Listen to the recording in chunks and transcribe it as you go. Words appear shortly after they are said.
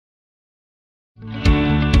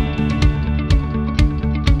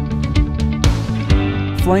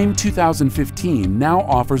Flame 2015 now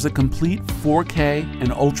offers a complete 4K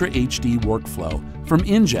and Ultra HD workflow from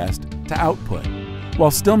ingest to output,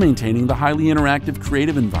 while still maintaining the highly interactive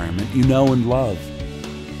creative environment you know and love.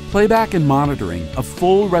 Playback and monitoring of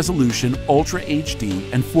full-resolution Ultra HD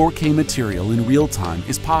and 4K material in real time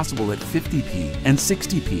is possible at 50p and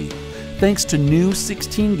 60p, thanks to new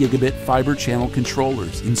 16 gigabit fiber channel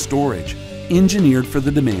controllers in storage, engineered for the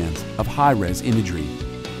demands of high-res imagery.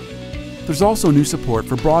 There's also new support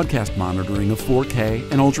for broadcast monitoring of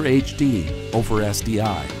 4K and Ultra HD over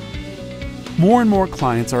SDI. More and more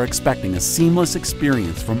clients are expecting a seamless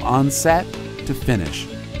experience from on-set to finish,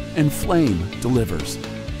 and Flame delivers.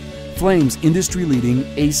 Flame's industry-leading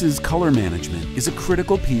ACES color management is a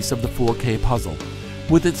critical piece of the 4K puzzle,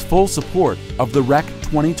 with its full support of the Rec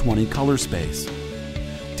 2020 color space.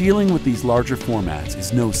 Dealing with these larger formats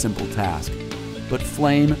is no simple task, but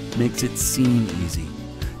Flame makes it seem easy,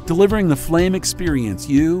 delivering the Flame experience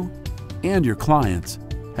you and your clients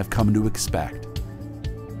have come to expect.